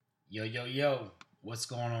Yo, yo, yo, what's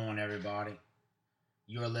going on, everybody?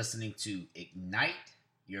 You're listening to Ignite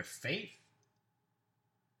Your Faith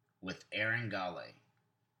with Aaron Gale.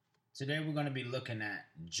 Today, we're going to be looking at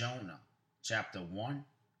Jonah chapter 1,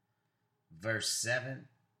 verse 7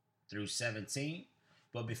 through 17.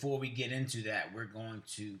 But before we get into that, we're going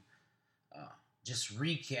to just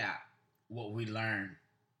recap what we learned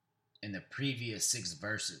in the previous 6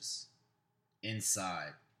 verses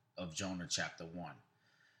inside of Jonah chapter 1.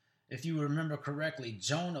 If you remember correctly,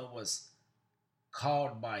 Jonah was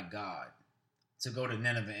called by God to go to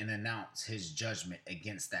Nineveh and announce his judgment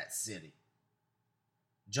against that city.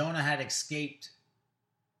 Jonah had escaped,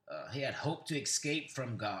 he had hoped to escape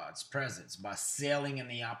from God's presence by sailing in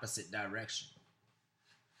the opposite direction.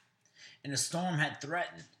 And the storm had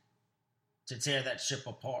threatened to tear that ship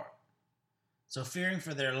apart. So, fearing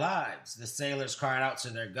for their lives, the sailors cried out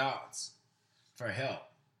to their gods for help.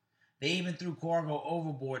 They even threw cargo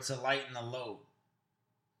overboard to lighten the load.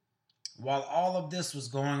 While all of this was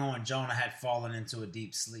going on, Jonah had fallen into a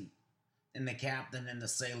deep sleep, and the captain and the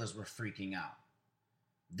sailors were freaking out.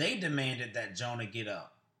 They demanded that Jonah get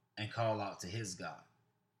up and call out to his God.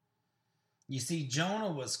 You see,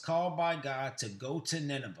 Jonah was called by God to go to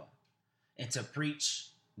Nineveh and to preach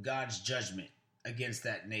God's judgment against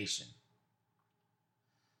that nation.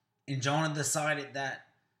 And Jonah decided that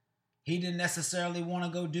he didn't necessarily want to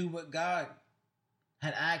go do what God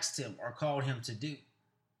had asked him or called him to do.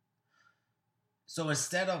 So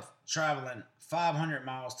instead of traveling 500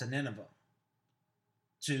 miles to Nineveh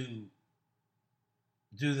to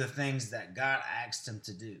do the things that God asked him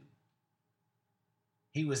to do,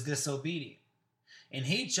 he was disobedient. And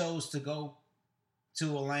he chose to go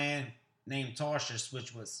to a land named Tarshish,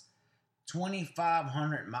 which was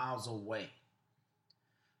 2,500 miles away.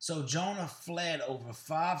 So Jonah fled over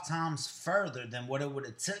 5 times further than what it would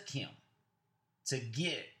have took him to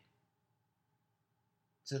get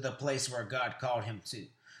to the place where God called him to.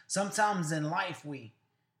 Sometimes in life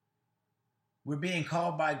we're being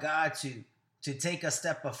called by God to take a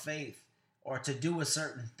step of faith or to do a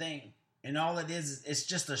certain thing. And all it is it's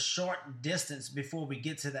just a short distance before we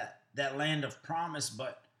get to that land of promise,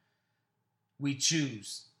 but we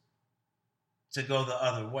choose to go the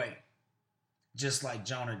other way. Just like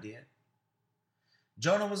Jonah did.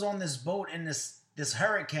 Jonah was on this boat in this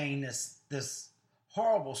hurricane, this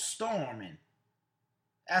horrible storm, and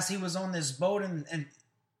as he was on this boat and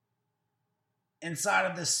inside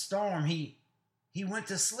of this storm, he went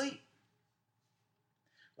to sleep.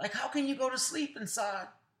 Like, how can you go to sleep inside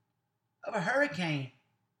of a hurricane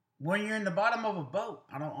when you're in the bottom of a boat?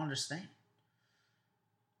 I don't understand.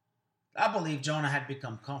 I believe Jonah had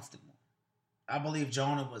become comfortable. I believe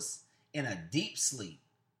Jonah was in a deep sleep.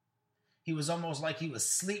 He was almost like he was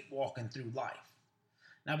sleepwalking through life.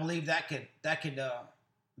 And I believe that could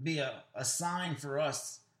be a sign for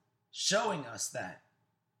us, showing us that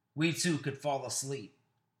we too could fall asleep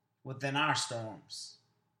within our storms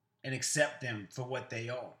and accept them for what they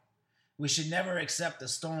are. We should never accept a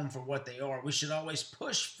storm for what they are. We should always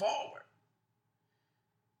push forward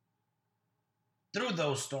through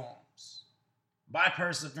those storms by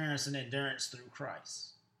perseverance and endurance through Christ.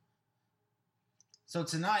 So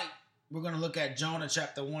tonight, we're going to look at Jonah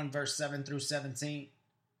chapter 1, verse 7 through 17.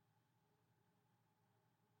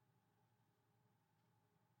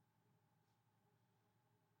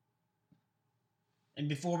 And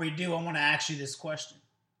before we do, I want to ask you this question.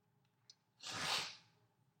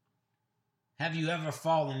 Have you ever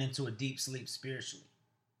fallen into a deep sleep spiritually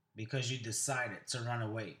because you decided to run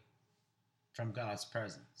away from God's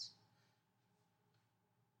presence?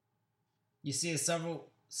 You see, several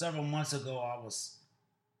months ago, I was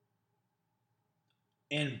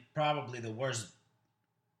in probably the worst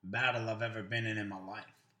battle I've ever been in my life.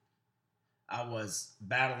 I was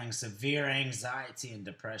battling severe anxiety and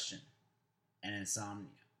depression and insomnia.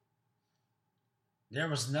 There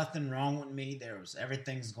was nothing wrong with me.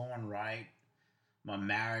 Everything's going right. My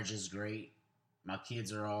marriage is great. My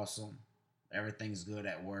kids are awesome. Everything's good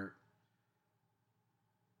at work.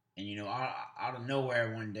 And out of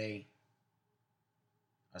nowhere one day,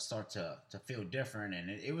 I start to feel different, and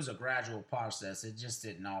it was a gradual process. It just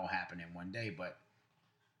didn't all happen in one day, but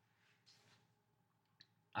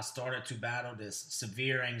I started to battle this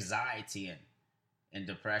severe anxiety and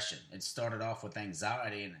depression. It started off with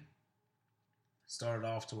anxiety, and it started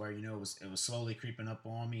off to where, it was slowly creeping up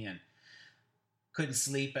on me, and couldn't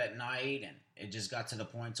sleep at night, and it just got to the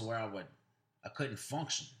point to where I couldn't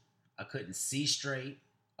function. I couldn't see straight.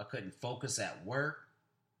 I couldn't focus at work.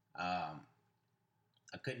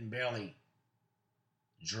 I couldn't barely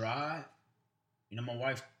drive. My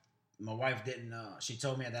wife didn't, she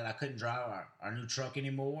told me that I couldn't drive our new truck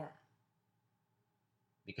anymore.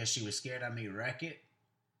 because she was scared of me wreck it.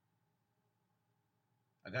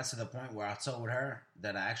 I got to the point where I told her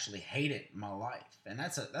that I actually hated my life. And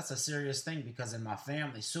that's a serious thing, because in my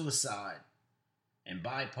family, suicide and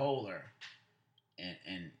bipolar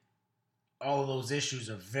and all of those issues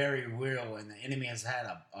are very real, and the enemy has had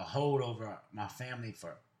a hold over my family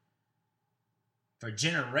for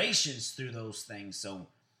generations through those things. So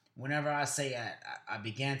whenever I say I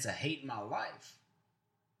began to hate my life,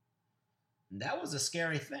 that was a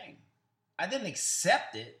scary thing. I didn't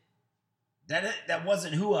accept it. That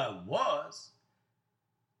wasn't who I was.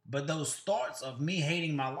 But those thoughts of me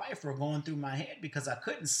hating my life were going through my head because I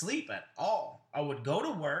couldn't sleep at all. I would go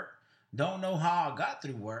to work, don't know how I got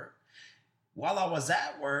through work. While I was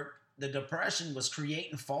at work, the depression was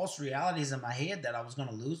creating false realities in my head that I was going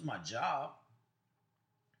to lose my job.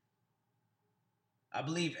 I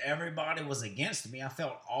believe everybody was against me. I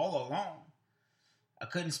felt all alone. I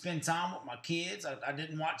couldn't spend time with my kids. I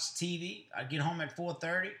didn't watch TV. I'd get home at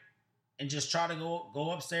 4:30 and just try to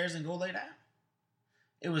go upstairs and go lay down.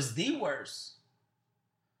 It was the worst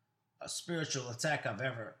spiritual attack I've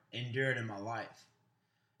ever endured in my life.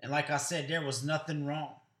 And like I said, there was nothing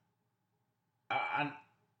wrong.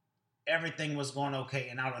 Everything was going okay,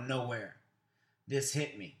 and out of nowhere, this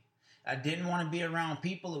hit me. I didn't want to be around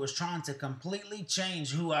people who was trying to completely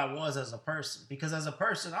change who I was as a person. Because as a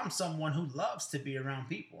person, I'm someone who loves to be around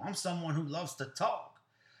people. I'm someone who loves to talk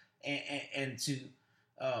and to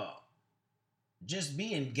just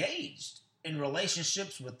be engaged in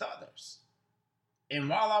relationships with others. And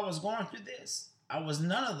while I was going through this, I was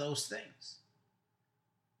none of those things.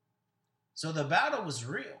 So the battle was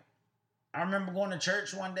real. I remember going to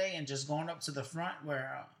church one day and just going up to the front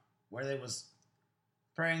where they was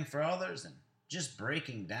praying for others and just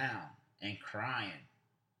breaking down and crying.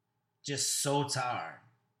 Just so tired.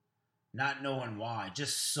 Not knowing why.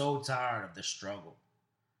 Just so tired of the struggle.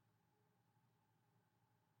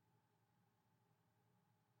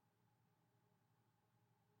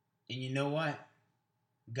 And you know what?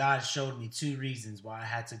 God showed me 2 reasons why I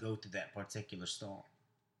had to go through that particular storm.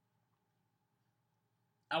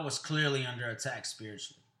 I was clearly under attack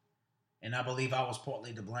spiritually. And I believe I was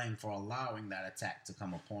partly to blame for allowing that attack to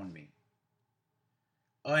come upon me.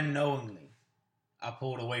 Unknowingly, I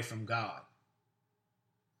pulled away from God.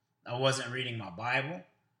 I wasn't reading my Bible,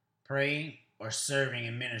 praying, or serving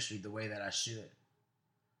in ministry the way that I should.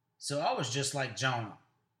 So I was just like Jonah.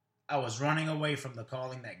 I was running away from the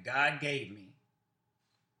calling that God gave me.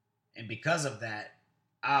 And because of that,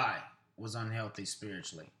 I was unhealthy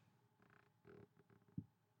spiritually.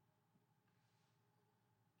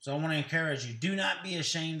 So I want to encourage you, do not be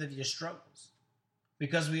ashamed of your struggles,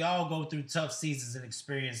 because we all go through tough seasons and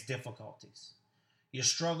experience difficulties. Your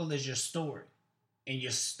struggle is your story, and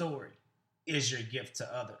your story is your gift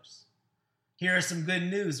to others. Here is some good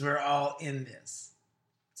news. We're all in this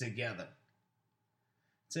together.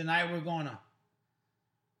 Tonight we're going to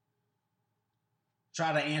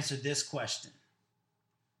try to answer this question.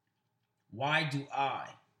 Why do I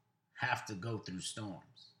have to go through storms?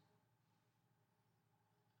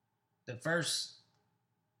 The first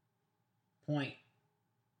point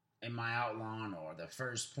in my outline, or the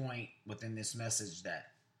first point within this message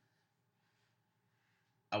that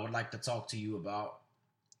I would like to talk to you about,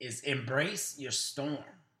 is embrace your storm.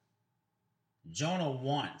 Jonah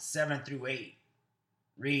 1:7-8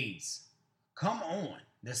 reads, "Come on,"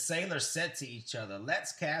 the sailors said to each other,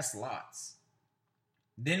 "let's cast lots.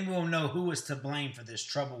 Then we'll know who is to blame for this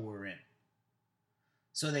trouble we're in."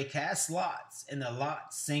 So they cast lots, and the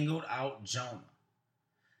lot singled out Jonah.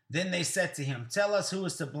 Then they said to him, "Tell us who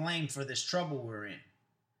is to blame for this trouble we're in.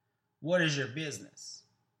 What is your business?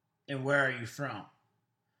 And where are you from?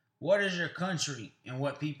 What is your country, and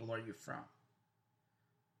what people are you from?"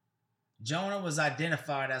 Jonah was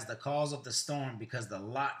identified as the cause of the storm because the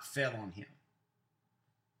lot fell on him.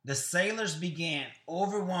 The sailors began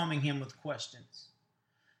overwhelming him with questions.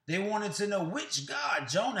 They wanted to know which god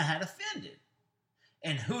Jonah had offended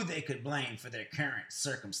and who they could blame for their current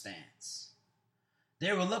circumstance.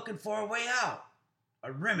 They were looking for a way out,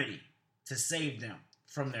 a remedy to save them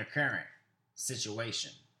from their current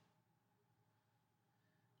situation.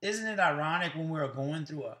 Isn't it ironic when we're going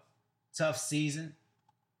through a tough season,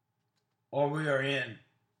 or we are in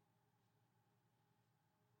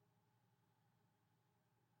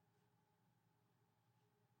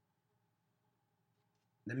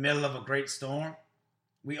the middle of a great storm,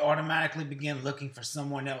 we automatically begin looking for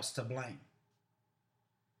someone else to blame?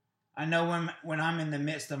 I know when I'm in the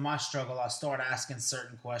midst of my struggle, I start asking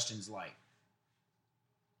certain questions like,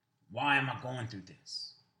 why am I going through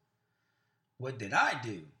this? What did I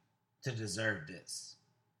do to deserve this?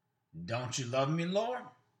 Don't you love me, Lord?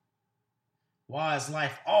 Why is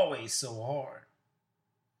life always so hard?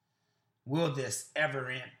 Will this ever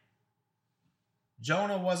end?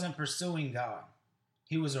 Jonah wasn't pursuing God.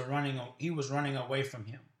 He was running away from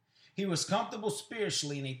him. He was comfortable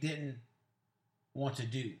spiritually and he didn't want to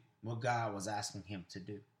do what God was asking him to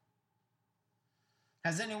do.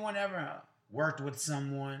 Has anyone ever worked with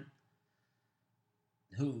someone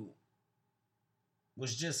who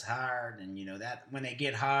was just hired, and that when they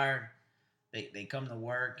get hired, they come to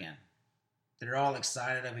work and they're all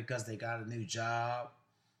excited because they got a new job.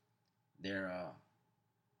 They're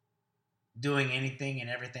doing anything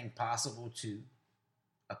and everything possible to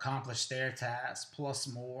accomplish their task, plus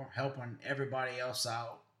more, helping everybody else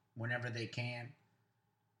out whenever they can.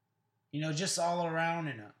 Just all around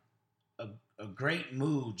in a great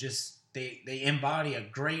mood. Just they embody a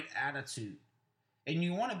great attitude, and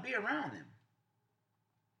you want to be around them.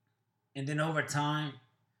 And then over time,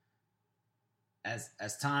 as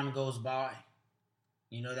time goes by,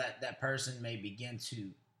 that person may begin to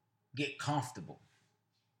get comfortable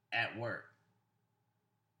at work.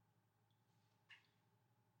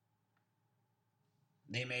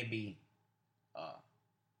 They may be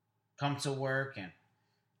come to work and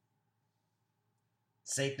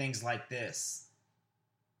say things like this: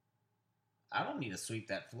 I don't need to sweep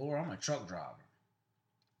that floor. I'm a truck driver.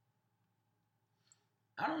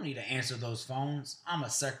 I don't need to answer those phones. I'm a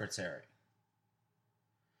secretary.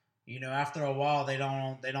 After a while, they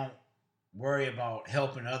don't worry about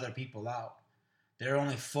helping other people out. They're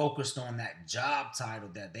only focused on that job title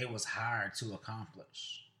that they was hired to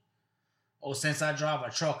accomplish. Oh, since I drive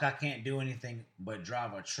a truck, I can't do anything but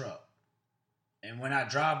drive a truck. And when I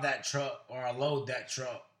drive that truck or I load that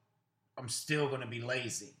truck, I'm still going to be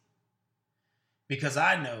lazy. Because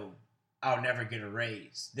I know I'll never get a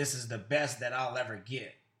raise. This is the best that I'll ever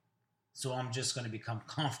get. So I'm just going to become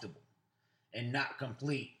comfortable and not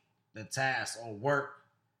complete the task or work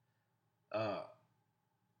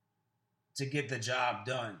to get the job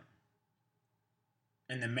done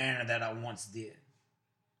in the manner that I once did.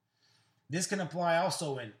 This can apply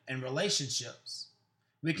also in relationships.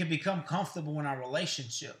 We can become comfortable in our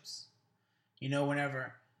relationships.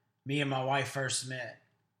 Whenever me and my wife first met,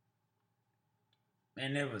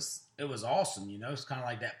 and it was awesome. It's kind of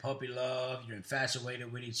like that puppy love. You're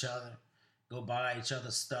infatuated with each other. Go buy each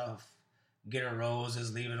other's stuff. Get her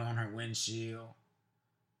roses. Leave it on her windshield.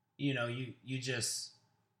 You just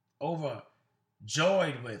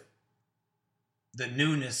overjoyed with the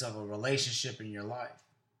newness of a relationship in your life.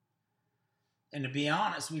 And to be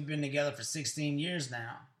honest, we've been together for 16 years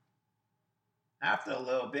now. After a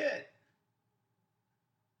little bit,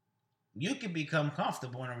 you can become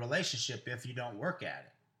comfortable in a relationship if you don't work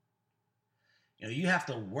at it. You have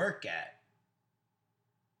to work at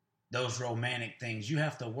those romantic things. You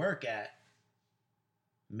have to work at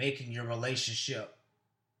making your relationship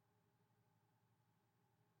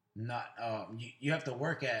not. You have to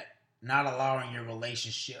work at not allowing your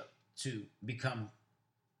relationship to become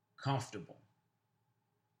comfortable.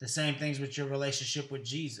 The same things with your relationship with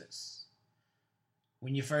Jesus.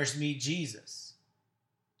 When you first meet Jesus,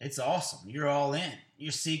 it's awesome. You're all in.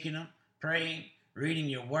 You're seeking him, praying, reading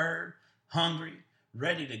your word, hungry,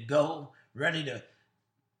 ready to go, ready to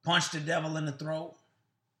punch the devil in the throat.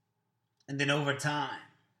 And then over time,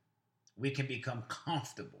 we can become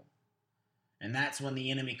comfortable. And that's when the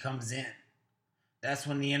enemy comes in. That's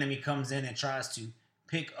when the enemy comes in and tries to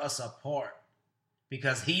pick us apart,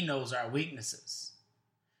 because he knows our weaknesses.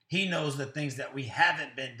 He knows the things that we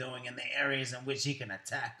haven't been doing in the areas in which he can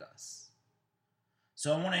attack us.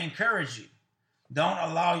 So I want to encourage you, don't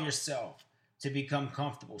allow yourself to become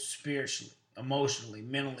comfortable spiritually, emotionally,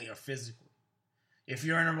 mentally, or physically. If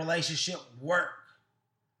you're in a relationship, work.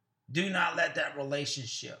 Do not let that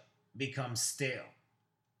relationship become stale.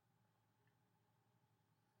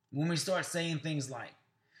 When we start saying things like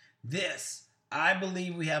this, I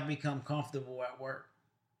believe we have become comfortable at work,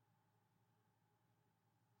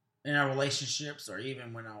 in our relationships, or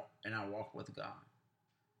even in our walk with God.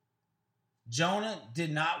 Jonah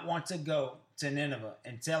did not want to go to Nineveh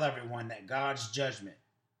and tell everyone that God's judgment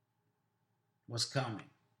was coming.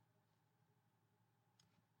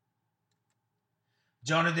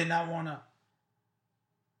 Jonah did not want to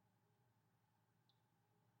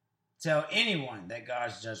tell anyone that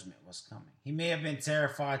God's judgment was coming. He may have been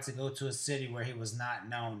terrified to go to a city where he was not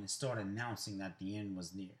known and start announcing that the end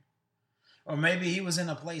was near. Or maybe he was in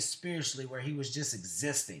a place spiritually where he was just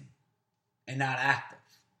existing and not active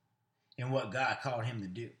in what God called him to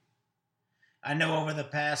do. I know over the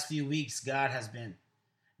past few weeks, God has been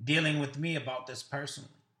dealing with me about this personally.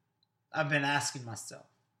 I've been asking myself,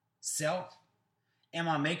 self, am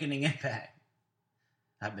I making an impact?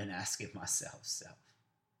 I've been asking myself, self.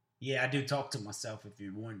 Yeah, I do talk to myself if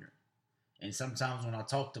you're wondering. And sometimes when I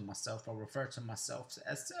talk to myself, I refer to myself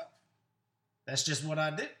as self. That's just what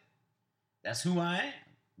I do. That's who I am.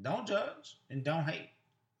 Don't judge and don't hate.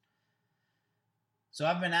 So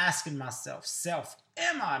I've been asking myself, self,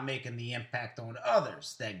 am I making the impact on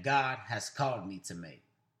others that God has called me to make?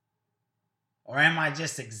 Or am I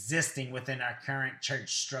just existing within our current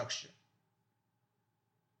church structure?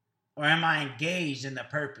 Or am I engaged in the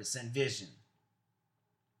purpose and vision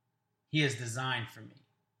He has designed for me?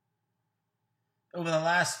 Over the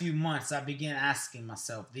last few months, I began asking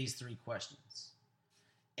myself these three questions.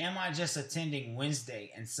 Am I just attending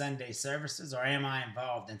Wednesday and Sunday services, or am I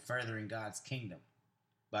involved in furthering God's kingdom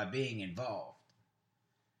by being involved?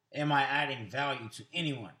 Am I adding value to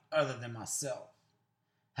anyone other than myself?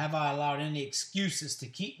 Have I allowed any excuses to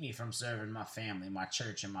keep me from serving my family, my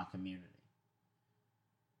church, and my community?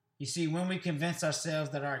 You see, when we convince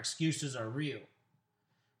ourselves that our excuses are real,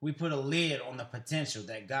 we put a lid on the potential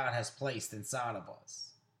that God has placed inside of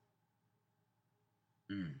us.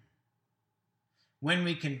 When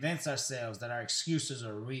we convince ourselves that our excuses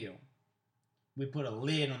are real, we put a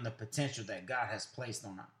lid on the potential that God has placed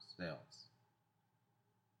on ourselves.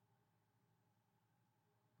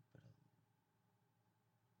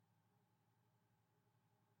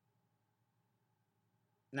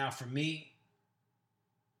 Now, for me,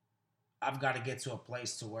 I've got to get to a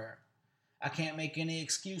place to where I can't make any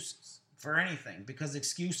excuses for anything, because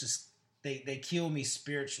excuses, they kill me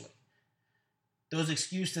spiritually. Those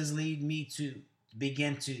excuses lead me to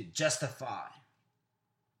begin to justify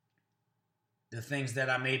the things that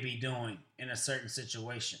I may be doing in a certain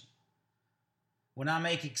situation. When I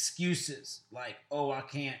make excuses like, oh, I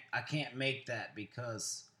can't make that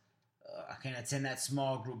because I can't attend that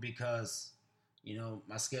small group because,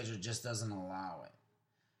 my schedule just doesn't allow it.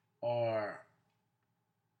 Or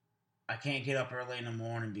I can't get up early in the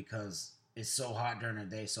morning because it's so hot during the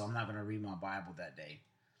day, so I'm not going to read my Bible that day.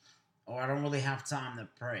 Or I don't really have time to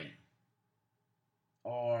pray.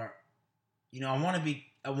 Or, I want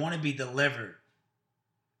to be delivered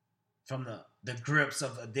from the grips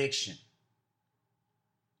of addiction.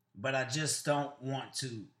 But I just don't want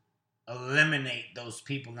to eliminate those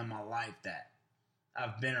people in my life that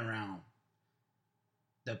I've been around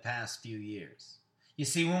the past few years. You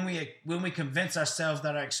see, when we convince ourselves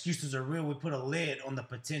that our excuses are real, we put a lid on the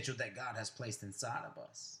potential that God has placed inside of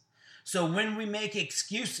us. So when we make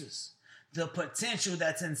excuses, the potential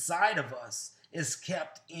that's inside of us is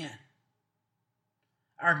kept in.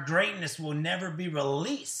 Our greatness will never be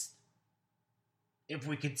released if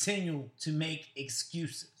we continue to make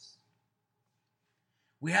excuses.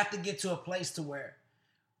 We have to get to a place to where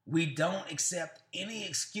we don't accept any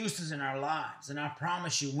excuses in our lives. And I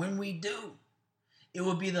promise you, when we do, it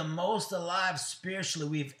will be the most alive spiritually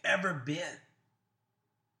we've ever been.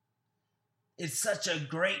 It's such a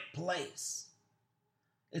great place.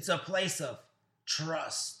 It's a place of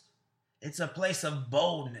trust. It's a place of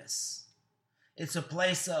boldness. It's a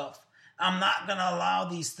place of, I'm not going to allow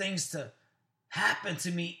these things to happen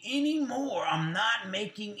to me anymore. I'm not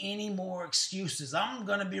making any more excuses. I'm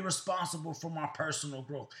going to be responsible for my personal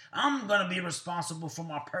growth. I'm going to be responsible for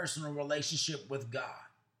my personal relationship with God.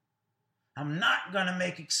 I'm not going to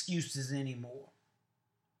make excuses anymore.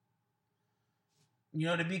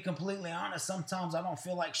 To be completely honest, sometimes I don't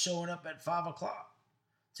feel like showing up at 5 o'clock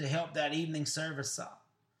to help that evening service out.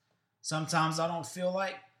 Sometimes I don't feel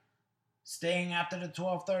like staying after the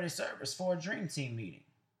 12:30 service for a dream team meeting.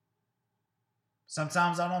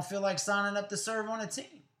 Sometimes I don't feel like signing up to serve on a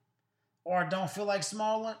team, or I don't feel like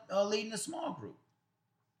leading a small group.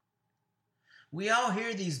 We all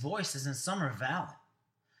hear these voices, and some are valid.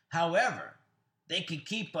 However, they can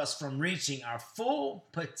keep us from reaching our full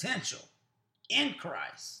potential in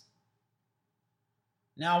Christ.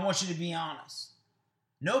 Now, I want you to be honest.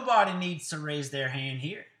 Nobody needs to raise their hand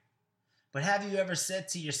here. But have you ever said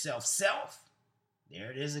to yourself, self,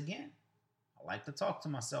 there it is again. I like to talk to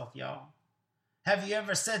myself, y'all. Have you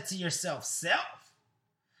ever said to yourself, self,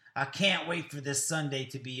 I can't wait for this Sunday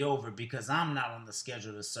to be over because I'm not on the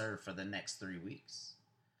schedule to serve for the next 3 weeks?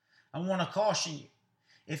 I want to caution you.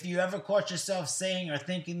 If you ever caught yourself saying or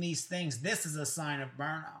thinking these things, this is a sign of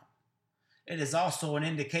burnout. It is also an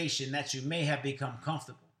indication that you may have become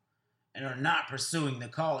comfortable and are not pursuing the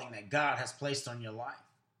calling that God has placed on your life.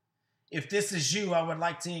 If this is you, I would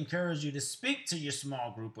like to encourage you to speak to your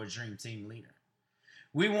small group or dream team leader.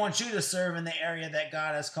 We want you to serve in the area that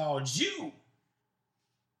God has called you.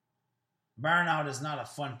 Burnout is not a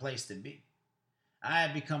fun place to be. I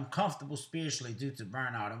had become comfortable spiritually due to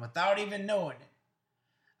burnout, and without even knowing it,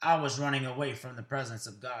 I was running away from the presence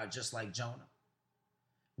of God just like Jonah.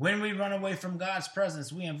 When we run away from God's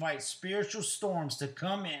presence, we invite spiritual storms to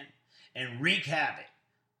come in and wreak havoc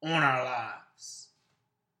on our lives.